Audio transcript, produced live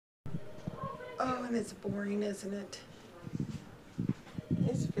Oh, and it's boring, isn't it?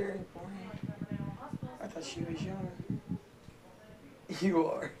 It's very boring. I thought she was young. You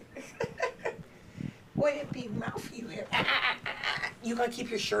are. What a big mouth you have. You gonna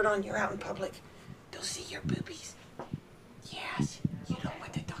keep your shirt on? You're out in public. They'll see your boobies. Yes. You don't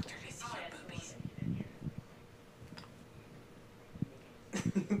want the doctor to see your boobies.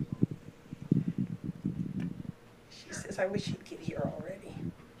 She says, I wish you'd get here already.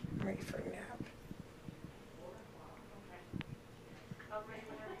 I'm ready for a nap.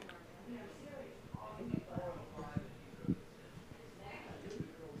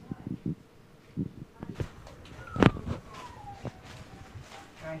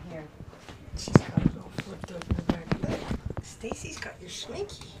 Right here. She's got it all flipped up in the back of that. Stacy's got your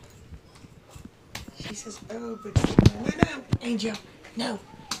slinky. She says, oh, but no, Angel, no.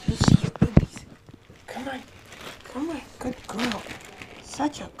 You'll see your boobies. Come on. Come on. Good girl.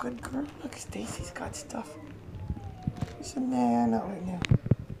 Such a good girl. Look, Stacy's got stuff. She said, nah, not right now.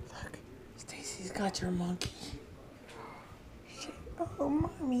 Look, Stacy's got your monkey. She said, oh,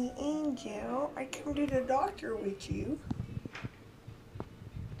 Mommy, Angel, I come to the doctor with you.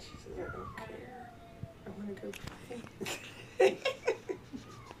 She says, I don't care. I want to go play.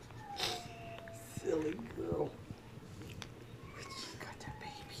 Silly girl. She's got that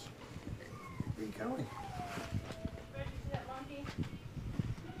baby. Where are you going?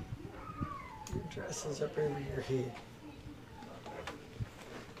 Your dress is up over your head.